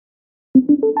You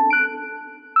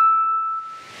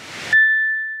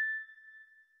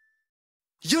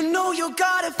know you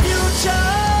got a future.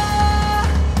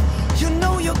 You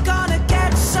know you're gonna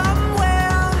get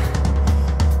somewhere.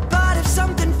 But if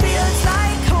something feels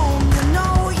like home, you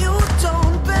know you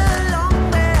don't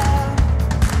belong there.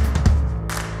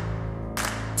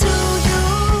 Do you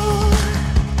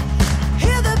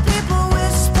hear the people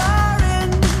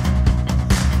whispering?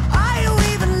 Are you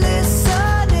even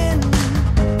listening?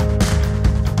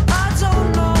 I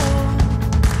don't know.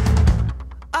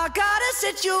 I got a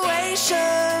situation.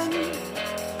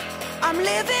 I'm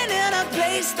living in a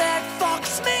place that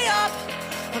fucks me up.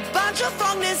 A bunch of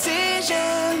wrong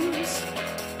decisions.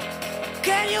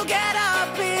 Can you get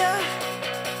up here?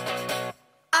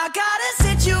 I got a